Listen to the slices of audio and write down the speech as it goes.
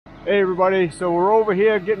Hey everybody, so we're over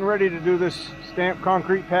here getting ready to do this stamped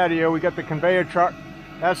concrete patio. We got the conveyor truck.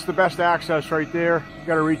 That's the best access right there.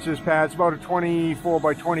 Got to reach this pad. It's about a 24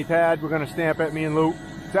 by 20 pad. We're going to stamp it, me and Luke.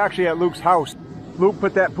 It's actually at Luke's house. Luke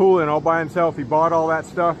put that pool in all by himself. He bought all that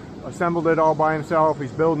stuff, assembled it all by himself.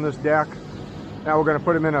 He's building this deck. Now we're going to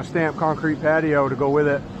put him in a stamped concrete patio to go with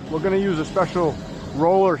it. We're going to use a special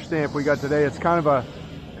roller stamp we got today. It's kind of a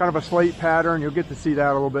slate pattern. You'll get to see that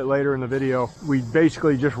a little bit later in the video. We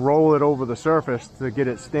basically just roll it over the surface to get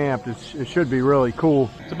it stamped. It should be really cool.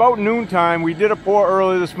 It's about noontime. We did a pour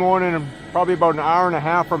early this morning, and probably about an hour and a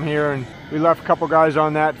half from here, and we left a couple guys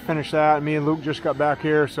on that to finish that. Me and Luke just got back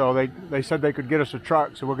here, so they said they could get us a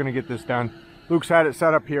truck, so we're going to get this done. Luke's had it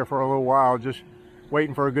set up here for a little while, just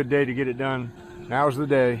waiting for a good day to get it done. Now's the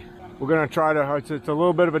day. We're going to try to, it's a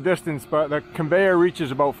little bit of a distance, but the conveyor reaches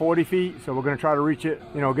about 40 feet, so we're going to try to reach it,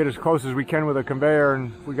 you know, get as close as we can with a conveyor,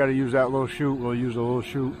 and if we got to use that little chute, we'll use a little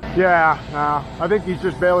chute. Yeah, I think he's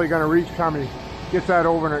just barely going to reach time he gets that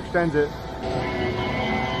over and extends it.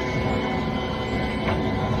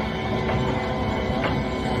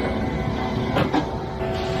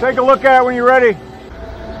 Take a look at it when you're ready.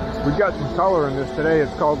 We've got some color in this today.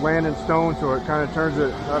 It's called land and stone, so it kind of turns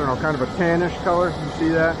it, I don't know, kind of a tannish color. You see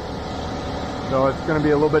that? So it's going to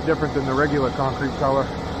be a little bit different than the regular concrete color.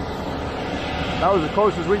 That was as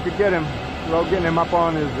close as we could get him without getting him up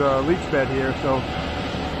on his leach bed here. So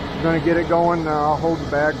we're going to get it going. I'll hold the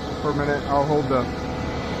bag for a minute. I'll hold the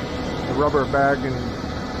rubber bag and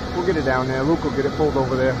we'll get it down there. Luke will get it pulled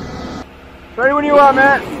over there. Ready when you are,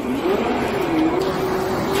 Matt.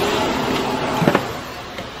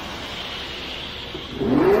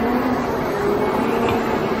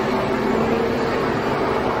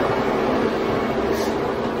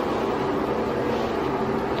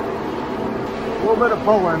 A little bit of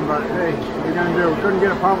pulling, but hey, what are you gonna do? We couldn't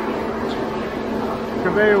get a pump. The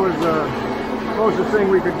conveyor was the closest thing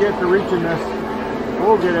we could get to reaching this.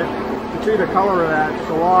 We'll get it. You see the color of that. It's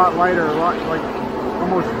a lot lighter, a lot like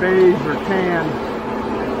almost beige or tan.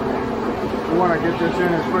 We want to get this in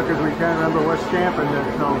as quick as we can. Remember, we're stamping this,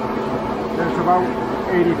 so it's about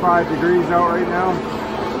 85 degrees out right now.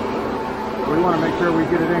 We want to make sure we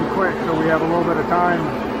get it in quick so we have a little bit of time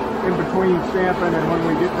in between stamping and when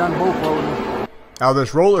we get done both loading. Now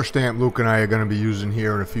this roller stamp Luke and I are going to be using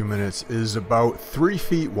here in a few minutes is about 3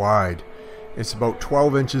 feet wide. It's about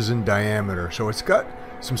 12 inches in diameter, so it's got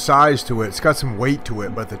some size to it, it's got some weight to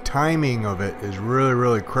it, but the timing of it is really,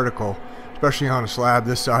 really critical, especially on a slab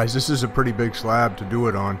this size. This is a pretty big slab to do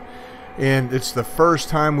it on, and it's the first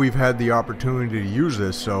time we've had the opportunity to use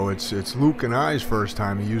this, so it's Luke and I's first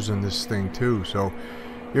time using this thing too. So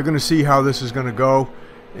you're going to see how this is going to go.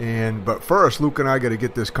 But first, Luke and I got to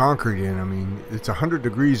get this concrete in. I mean, it's 100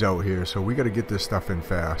 degrees out here, so we got to get this stuff in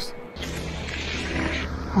fast.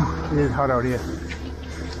 It is hot out here.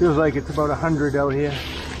 Feels like it's about 100 out here.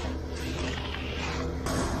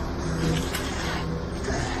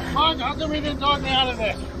 How come we didn't talk me out of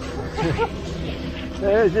this?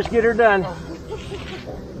 Just get her done.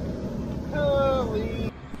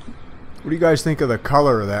 Holy. What do you guys think of the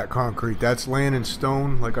color of that concrete? That's land and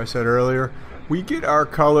stone, like I said earlier. We get our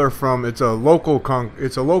color from, it's a local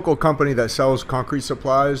company that sells concrete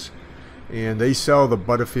supplies, and they sell the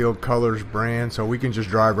Butterfield Colors brand, so we can just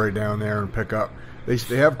drive right down there and pick up. They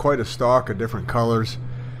have quite a stock of different colors.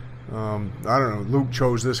 I don't know, Luke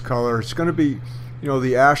chose this color. It's going to be, you know,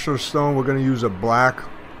 the Ashlar stone, we're going to use a black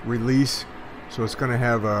release, so it's going to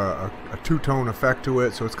have a two-tone effect to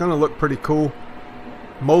it, so it's going to look pretty cool.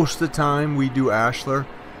 Most of the time we do Ashlar.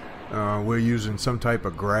 We're using some type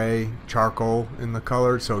of gray charcoal in the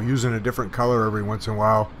color, so using a different color every once in a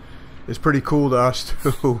while is pretty cool to us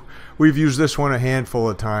too. We've used this one a handful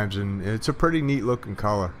of times, and it's a pretty neat looking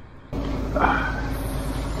color.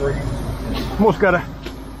 Almost gotta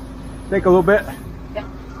take a little bit.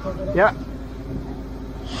 Yeah.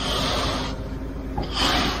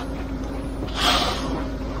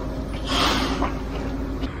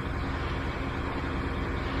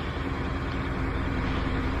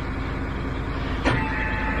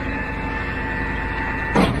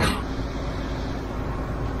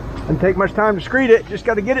 Doesn't take much time to screed it, just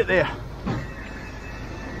got to get it there.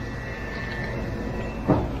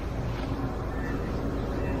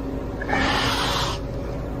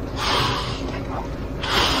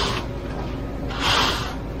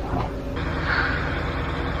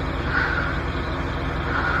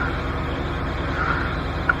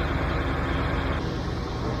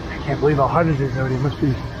 I can't believe how hot it is out here. It must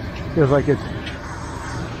be, feels like it's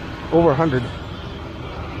over 100.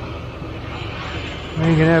 I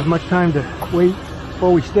ain't gonna have much time to wait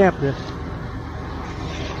before we stamp this.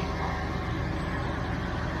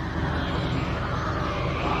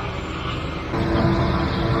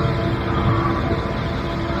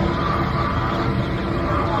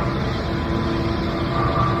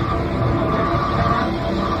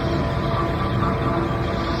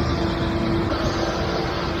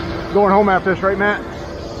 going home after this, right, Matt?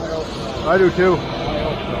 I do too.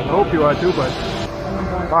 I hope you are too, bud.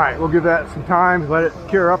 All right, we'll give that some time, let it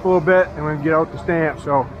cure up a little bit, and we can get out the stamps.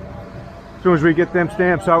 So as soon as we get them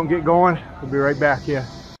stamps out and get going, we'll be right back here.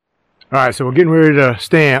 All right, so we're getting ready to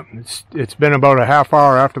stamp. It's been about a half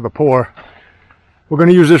hour after the pour. We're going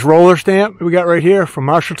to use this roller stamp we got right here from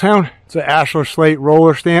Marshalltown. It's an Ashlar Slate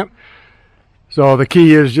roller stamp. So the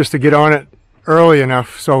key is just to get on it early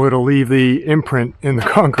enough so it'll leave the imprint in the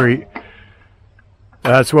concrete.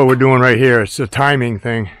 That's what we're doing right here. It's a timing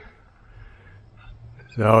thing.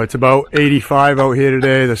 So it's about 85 out here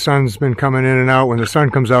today. The sun's been coming in and out. When the sun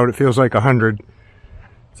comes out, it feels like 100.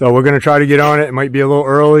 So we're going to try to get on it. It might be a little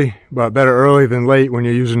early, but better early than late when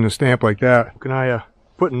you're using a stamp like that. Can I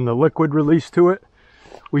putting the liquid release to it?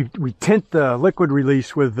 We tint the liquid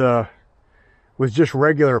release with just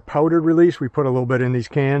regular powdered release. We put a little bit in these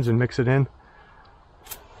cans and mix it in.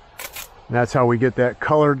 And that's how we get that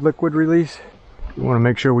colored liquid release. We want to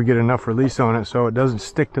make sure we get enough release on it so it doesn't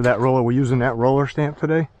stick to that roller. We're using that roller stamp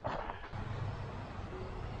today.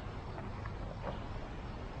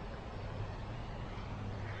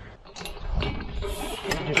 You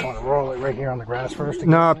just want to roll it right here on the grass first?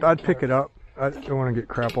 No, I'd pick it up. I don't want to get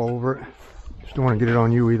crap all over it. Just don't want to get it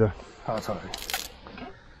on you either. Oh, it's all right.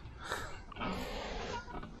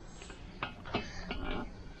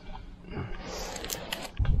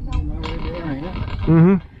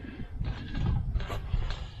 Mm-hmm.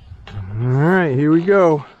 All right, here we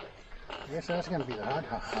go. I guess that's going to be the hard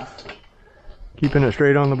half, huh? Keeping it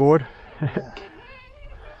straight on the board. Yeah.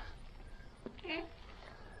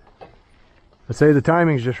 I'd say the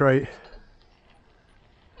timing's just right.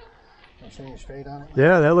 I'm saying straight on it?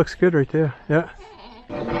 Yeah, that looks good right there. Yeah.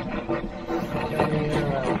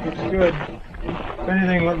 Looks good. If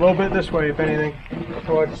anything, a little bit this way, if anything.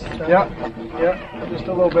 Towards. Yeah, just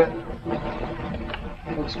a little bit.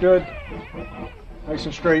 Looks good. Nice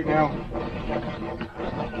and straight now.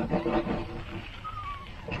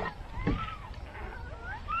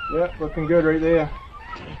 Yeah, looking good right there.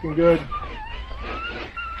 Looking good.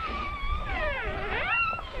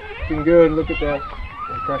 Looking good. Look at that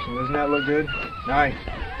impression. Doesn't that look good? Nice.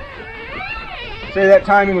 Say that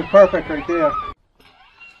timing was perfect right there.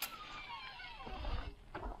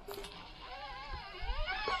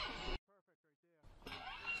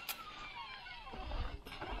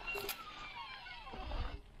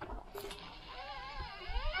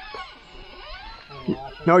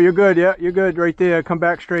 No, you're good. Yeah, you're good right there. Come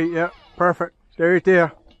back straight. Yeah, perfect. Stay right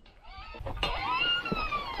there.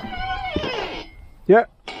 Yeah,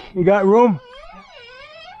 you got room?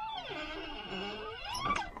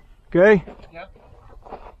 Okay. Yep.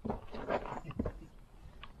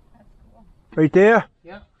 Right there?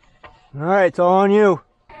 Yep. All right, it's all on you.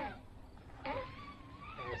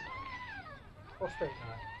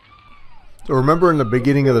 So remember in the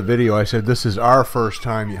beginning of the video I said this is our first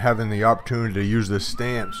time having the opportunity to use this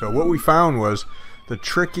stamp. So what we found was the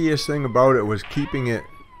trickiest thing about it was keeping it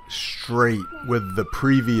straight with the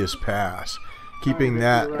previous pass. Keeping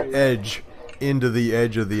that edge into the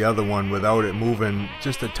edge of the other one without it moving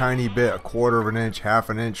just a tiny bit, a quarter of an inch, half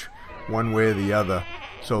an inch, one way or the other.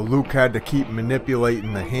 So Luke had to keep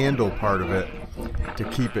manipulating the handle part of it to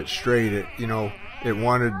keep it straight. It, you know,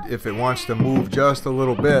 if it wants to move just a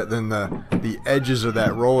little bit, then the edges of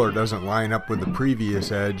that roller doesn't line up with the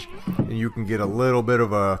previous edge, and you can get a little bit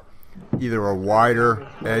of either a wider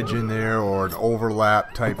edge in there or an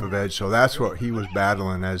overlap type of edge. So that's what he was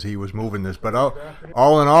battling as he was moving this. But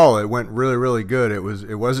all in all, it went really, really good.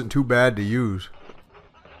 It wasn't too bad to use.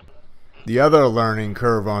 The other learning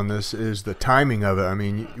curve on this is the timing of it. I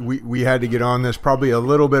mean, we had to get on this probably a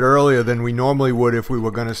little bit earlier than we normally would if we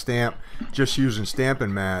were going to stamp just using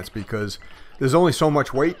stamping mats, because there's only so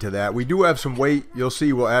much weight to that. We do have some weight. You'll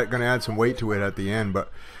see we're going to add some weight to it at the end,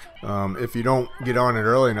 but if you don't get on it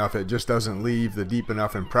early enough, it just doesn't leave the deep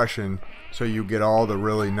enough impression so you get all the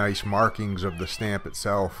really nice markings of the stamp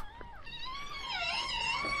itself.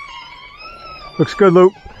 Looks good,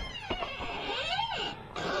 Luke.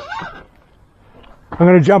 I'm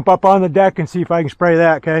going to jump up on the deck and see if I can spray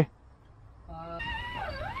that, okay?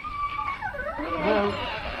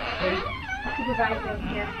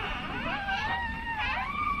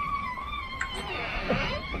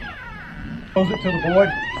 Close it to the board,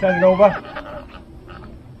 set it over.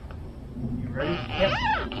 You ready? Yep.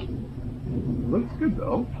 Looks good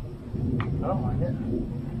though. I don't mind it.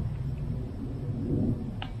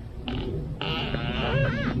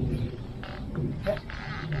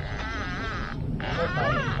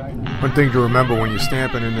 One thing to remember when you're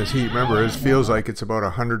stamping in this heat, remember it feels like it's about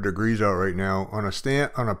 100 degrees out right now. On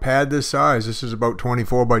a pad this size, this is about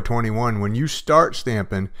 24 by 21. When you start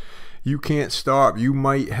stamping, you can't stop. You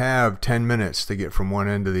might have 10 minutes to get from one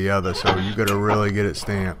end to the other, so you got to really get it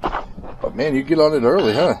stamped. But man, you get on it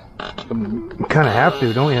early, huh? You kind of have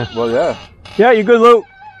to, don't you? Well, yeah. Yeah, you're good, Lou.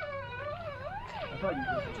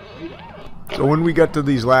 So when we got to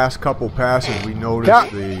these last couple passes, we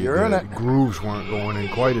noticed the grooves weren't going in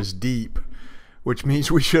quite as deep, which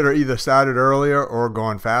means we should have either started earlier or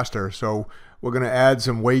gone faster. So we're going to add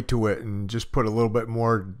some weight to it and just put a little bit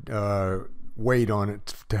more weight on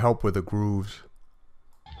it to help with the grooves.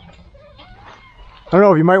 I don't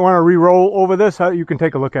know if you might want to re-roll over this. You can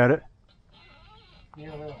take a look at it. Need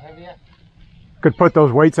a little heavier. Could put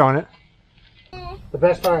those weights on it. The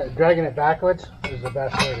best part, dragging it backwards is the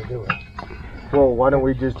best way to do it. Well, why don't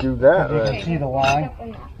we just do that? You can see the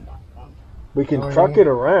line. We can truck it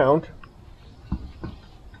around.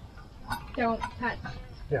 Don't touch.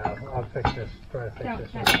 Yeah, I'll fix this. Try to fix Don't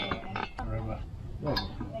this. touch.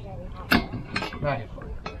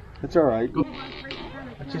 It's all right.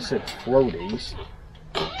 I just said floaties.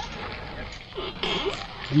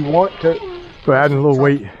 You want to? So adding a little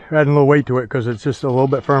weight to it because it's just a little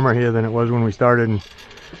bit firmer here than it was when we started, and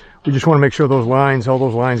we just want to make sure those lines, all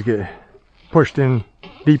those lines, get pushed in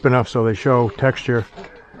deep enough so they show texture.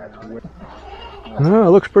 Oh,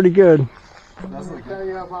 it looks pretty good. I'll tell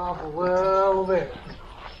you about a little bit.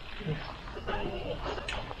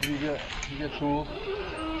 You got tools?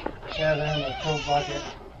 Yeah, then the full bucket.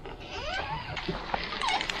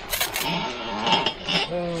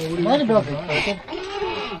 Might have built it crooked.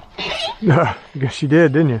 I guess you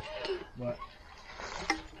did, didn't you? What?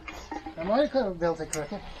 I might have built it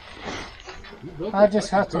crooked. I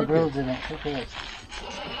just have some grooves in it.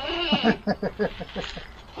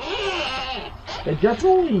 It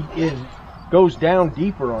definitely goes down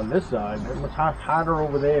deeper on this side. It was hotter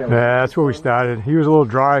over there. Yeah, that's where we started. He was a little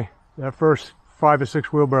dry. That first 5 or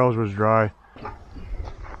 6 wheelbarrows was dry.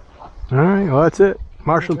 All right, well that's it.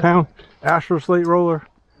 Marshalltown Ashlar Slate roller.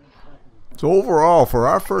 So overall, for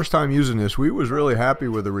our first time using this, we was really happy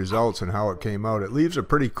with the results and how it came out. It leaves a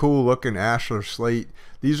pretty cool looking Ashlar Slate.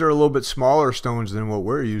 These are a little bit smaller stones than what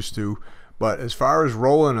we're used to, but as far as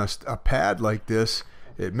rolling a pad like this,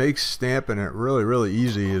 it makes stamping it really, really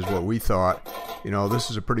easy is what we thought. You know, this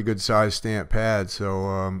is a pretty good size stamp pad.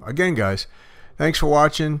 So again, guys, thanks for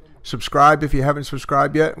watching. Subscribe if you haven't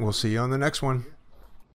subscribed yet, and we'll see you on the next one.